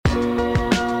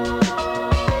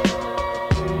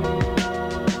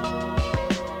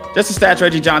Just a Stats,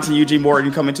 Reggie Johnson, Eugene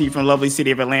Morgan coming to you from the lovely city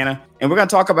of Atlanta. And we're going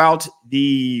to talk about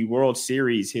the World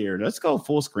Series here. Let's go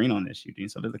full screen on this, Eugene,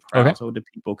 so that the crowd, so the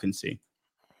people can see.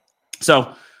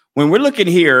 So when we're looking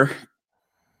here,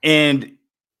 and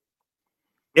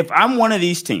if I'm one of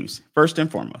these teams, first and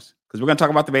foremost, because we're going to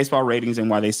talk about the baseball ratings and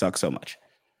why they suck so much,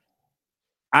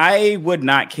 I would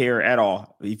not care at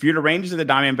all. If you're the Rangers or the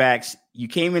Diamondbacks, you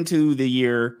came into the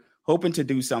year hoping to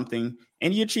do something,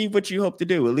 and you achieved what you hope to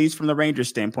do, at least from the Rangers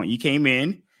standpoint. You came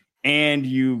in and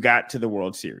you got to the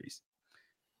World Series.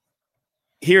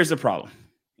 Here's the problem,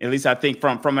 at least I think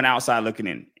from an outside looking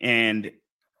in. And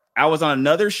I was on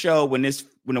another show when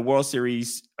the World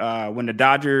Series, when the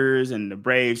Dodgers and the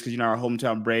Braves, because our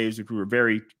hometown Braves, which were a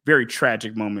very, very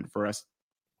tragic moment for us.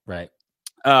 Right.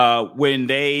 When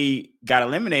they got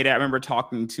eliminated, I remember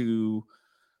talking to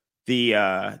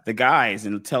the guys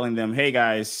and telling them, "Hey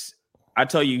guys, I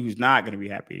tell you who's not going to be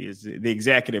happy is the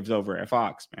executives over at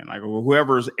Fox, man. Like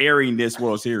whoever's airing this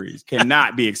World Series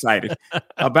cannot be excited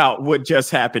about what just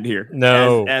happened here.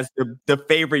 No, as the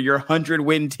favorite, your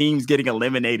 100-win team's getting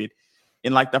eliminated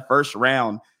in like the first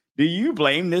round. Do you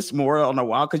blame this more on the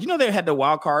wild? Because they had the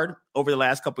wild card over the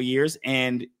last couple of years,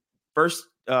 and first,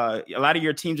 a lot of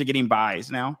your teams are getting buys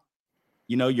now.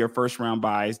 Your first round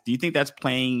buys. Do you think that's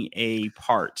playing a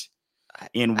part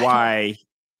in why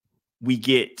we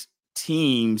get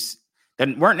teams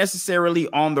that weren't necessarily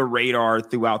on the radar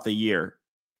throughout the year?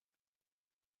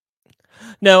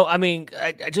 No, I mean,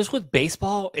 just with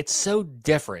baseball, it's so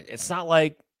different. It's not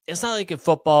like in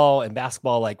football and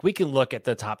basketball. Like we can look at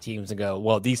the top teams and go,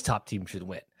 well, these top teams should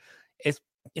win. It's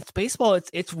baseball.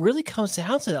 It really comes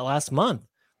down to that last month.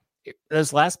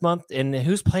 And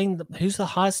who's the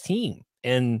hottest team,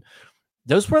 and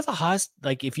those were the hottest.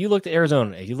 Like if you looked at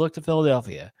Arizona, if you looked at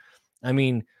Philadelphia, I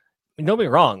mean, don't be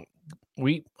wrong.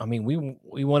 We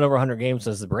won over 100 games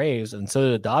as the Braves, and so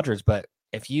did the Dodgers. But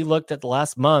if you looked at the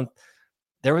last month,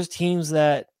 there was teams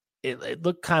that it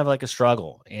looked kind of like a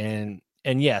struggle. And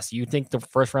yes, you think the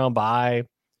first round bye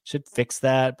should fix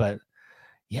that, but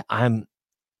yeah,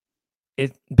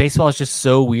 baseball is just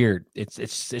so weird. It's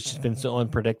just been so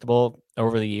unpredictable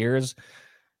over the years.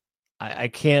 I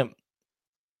don't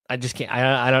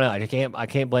know. I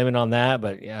can't blame it on that,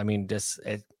 but yeah, I mean,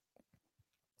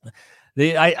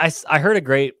 I heard a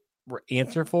great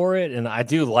answer for it, and I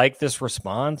do like this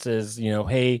response is,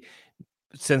 hey,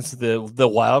 since the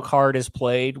wild card is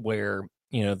played where,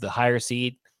 the higher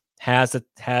seed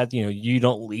had you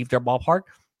don't leave their ballpark,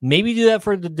 maybe do that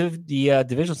for the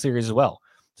division series as well.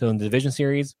 So in the division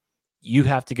series, you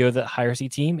have to go to the higher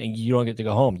seed team, and you don't get to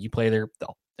go home. You play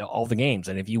all the games,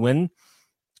 and if you win,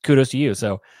 kudos to you.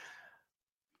 So,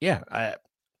 yeah,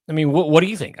 I mean, what do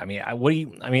you think? I mean,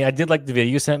 I did like the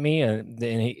video you sent me, and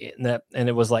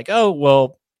it was like, oh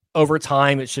well, over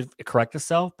time it should correct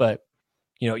itself. But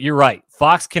you're right.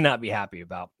 Fox cannot be happy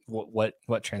about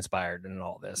what transpired in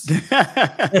all this.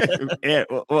 Yeah,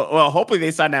 well, hopefully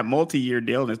they sign that multi-year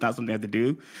deal, and it's not something they have to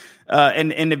do.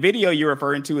 And the video you're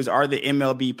referring to is "Are the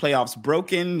MLB Playoffs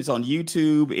Broken?" It's on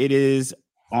YouTube. It is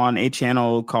on a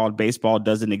channel called Baseball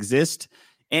Doesn't Exist.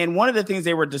 And one of the things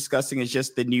they were discussing is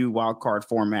just the new wild card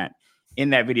format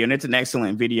in that video. And it's an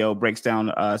excellent video, breaks down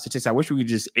statistics. I wish we could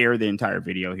just air the entire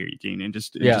video here, Eugene, and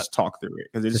just talk through it,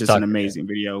 because it's just an amazing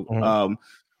video. Mm-hmm.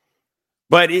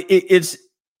 But it's,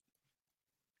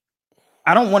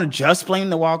 I don't want to just blame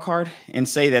the wild card and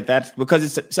say that's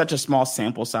because it's such a small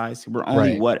sample size. We're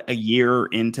only a year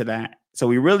into that. So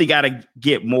we really got to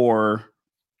get more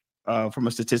from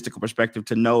a statistical perspective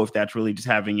to know if that's really just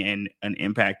having an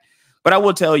impact. But I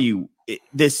will tell you,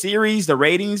 this series, the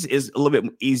ratings is a little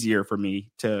bit easier for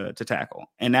me to tackle.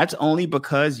 And that's only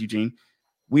because, Eugene,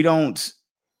 we don't,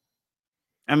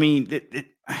 I mean,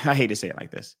 I hate to say it like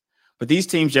this, but these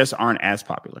teams just aren't as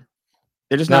popular.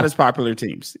 They're just not as popular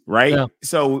teams, right? Yeah.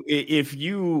 So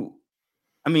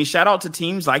shout out to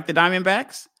teams like the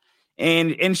Diamondbacks,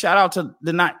 and shout out to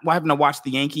not having to watch the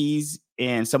Yankees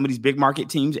and some of these big market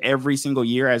teams every single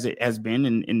year as it has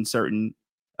been in certain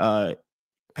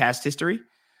past history.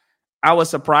 I was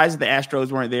surprised the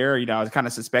Astros weren't there. I kind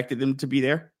of suspected them to be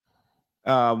there.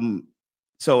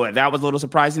 So that was a little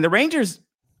surprising. The Rangers,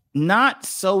 not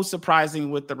so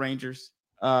surprising with the Rangers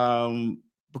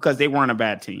because they weren't a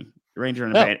bad team. The Rangers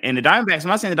are bad. And the Diamondbacks, I'm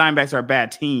not saying the Diamondbacks are a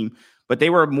bad team, but they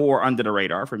were more under the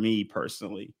radar for me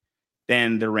personally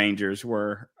than the Rangers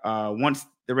were. Once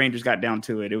the Rangers got down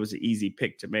to it, it was an easy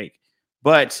pick to make.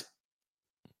 But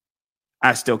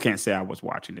I still can't say I was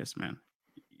watching this, man.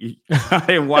 I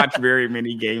didn't watch very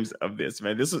many games of this,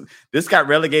 man. This got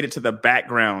relegated to the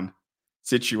background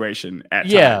situation at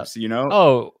times,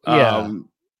 Oh, yeah.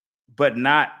 But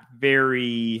not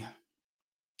very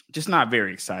just not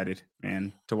very excited,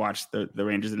 man, to watch the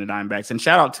Rangers and the Diamondbacks. And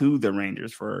shout out to the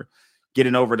Rangers for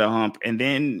getting over the hump. And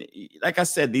then, like I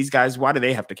said, these guys, why do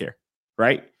they have to care,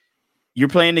 right? You're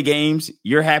playing the games.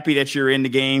 You're happy that you're in the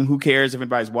game. Who cares if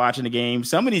anybody's watching the game?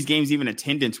 Some of these games, even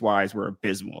attendance-wise, were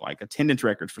abysmal, like attendance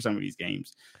records for some of these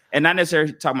games. And not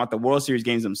necessarily talking about the World Series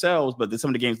games themselves, but some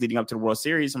of the games leading up to the World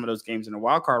Series, some of those games in the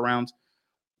wild card rounds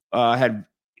had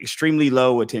extremely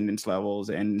low attendance levels,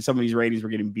 and some of these ratings were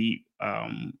getting beat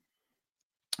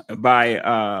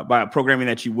by programming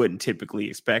that you wouldn't typically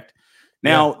expect.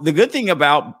 Now, the good thing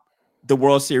about the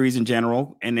World Series in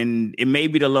general, and then it may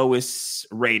be the lowest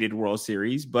rated World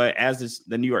Series, but as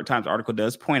the New York Times article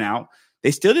does point out, they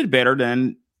still did better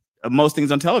than most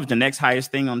things on television. The next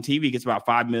highest thing on TV gets about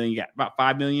 5 million. You got about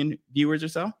 5 million viewers or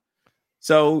so.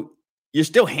 So you're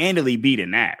still handily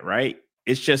beating that, right?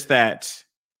 It's just that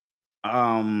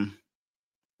I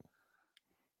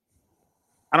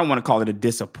don't want to call it a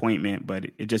disappointment, but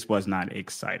it just was not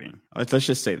exciting. Let's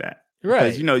just say that.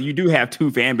 Right. Because, you do have two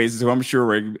fan bases who I'm sure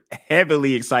were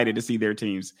heavily excited to see their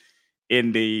teams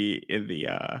in the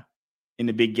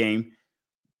big game.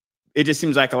 It just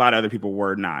seems like a lot of other people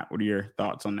were not. What are your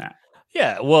thoughts on that?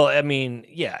 Yeah. Well, I mean,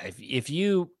 yeah, if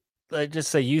you let's just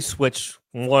say you switch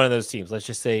one of those teams, let's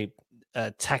just say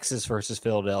Texas versus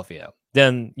Philadelphia,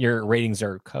 then your ratings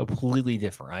are completely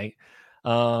different, right?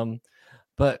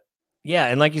 But yeah,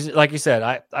 and like you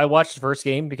said, I watched the first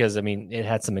game because I mean it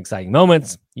had some exciting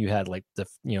moments. You had like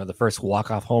the first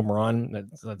walk-off home run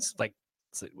that's like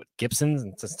with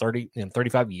Gibson since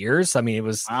 35 years. I mean it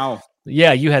was wow.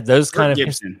 Yeah, you had those kind of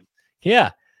Gibson.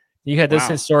 You had those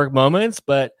historic moments,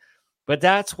 but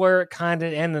that's where it kind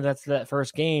of ended. That's that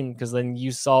first game because then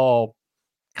you saw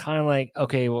kind of like,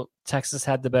 okay, well, Texas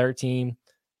had the better team,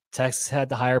 Texas had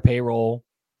the higher payroll.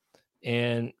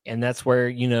 And that's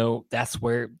where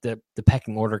the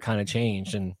pecking order kind of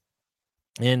changed,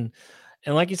 and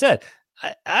like you said,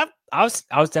 I was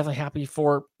definitely happy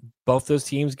for both those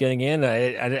teams getting in.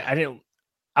 I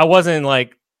wasn't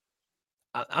like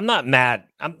I'm not mad.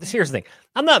 Here's the thing,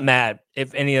 I'm not mad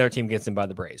if any other team gets in by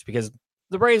the Braves because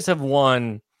the Braves have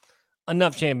won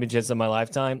enough championships in my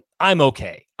lifetime. I'm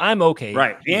okay.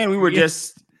 Right, and we were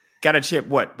just. Got a chip,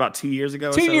 about 2 years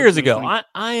ago? 2 years ago.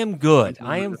 I am good.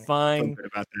 I am fine.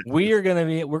 We're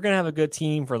gonna have a good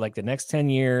team for like the next 10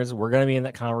 years. We're gonna be in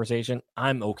that conversation.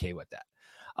 I'm okay with that.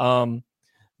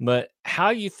 But how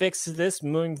you fix this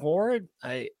moving forward,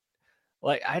 I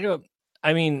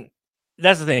mean,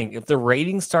 that's the thing. If the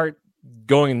ratings start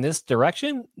going in this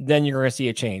direction, then you're gonna see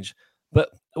a change. But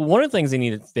one of the things they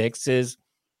need to fix is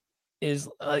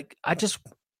like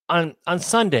on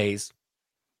Sundays.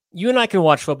 You and I can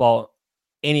watch football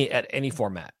at any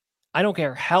format. I don't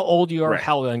care how old you are,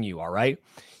 how young you are, right?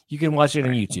 You can watch it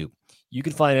on YouTube. You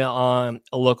can find it on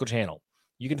a local channel.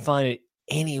 You can find it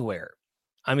anywhere.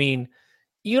 I mean,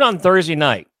 even on Thursday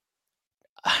night,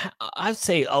 I'd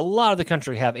say a lot of the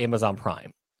country have Amazon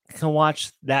Prime. You can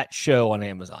watch that show on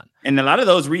Amazon. And a lot of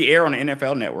those re-air on the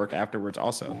NFL Network afterwards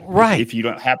also. Right. If you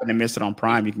don't happen to miss it on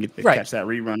Prime, you can catch that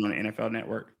rerun on the NFL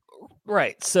Network.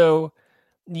 Right. So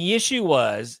the issue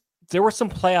was there were some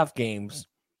playoff games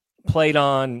played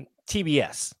on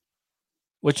TBS,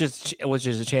 which is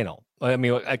a channel. I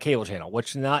mean, a cable channel,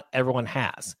 which not everyone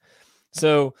has.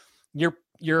 So you're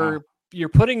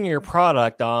putting your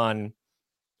product on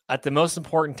at the most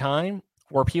important time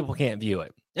where people can't view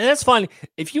it, and that's fine.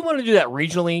 If you want to do that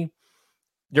regionally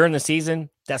during the season,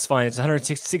 that's fine. It's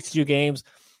 162 games,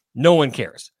 no one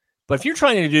cares. But if you're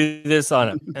trying to do this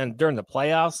and during the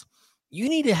playoffs, you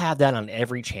need to have that on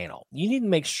every channel. You need to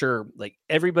make sure like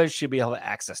everybody should be able to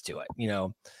access to it,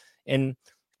 and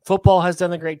football has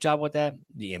done a great job with that.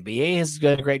 The NBA has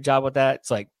done a great job with that. It's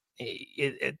like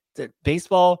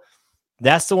baseball.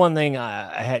 That's the one thing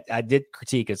I did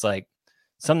critique. It's like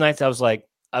some nights I was like,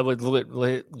 I would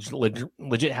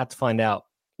legit have to find out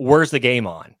where's the game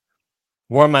on.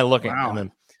 Where am I looking? Wow.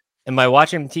 Am I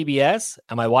watching TBS?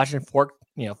 Am I watching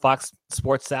Fox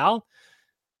Sports South?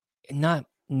 Not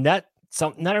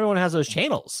everyone has those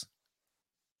channels.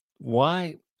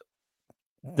 Why?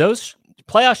 Those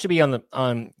playoffs should be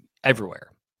on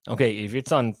everywhere. Okay, if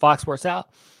it's on Fox Sports South,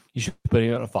 you should put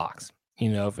it on Fox.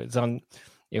 If it's on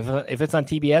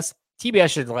TBS,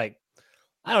 TBS should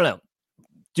I don't know,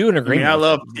 do an agreement. I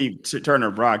love Steve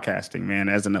Turner Broadcasting, man,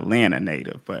 as an Atlanta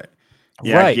native, but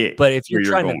yeah, right. But if you're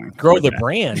trying to grow the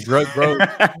brand, grow,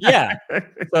 yeah.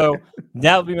 So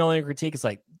that would be my only critique. It's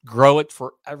like grow it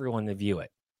for everyone to view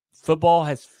it. Football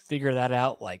has figured that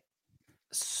out like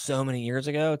so many years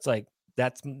ago. It's like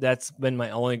that's been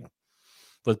my only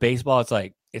with baseball. It's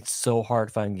like it's so hard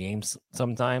to find games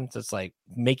sometimes. It's like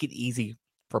make it easy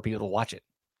for people to watch it.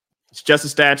 It's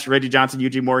Justice Stats, Reggie Johnson,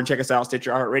 Eugene Morgan. Check us out,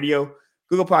 Stitcher, iHeartRadio,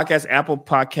 Google Podcasts, Apple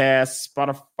Podcasts,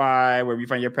 Spotify, wherever you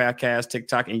find your podcast,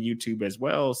 TikTok, and YouTube as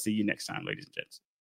well. See you next time, ladies and gents.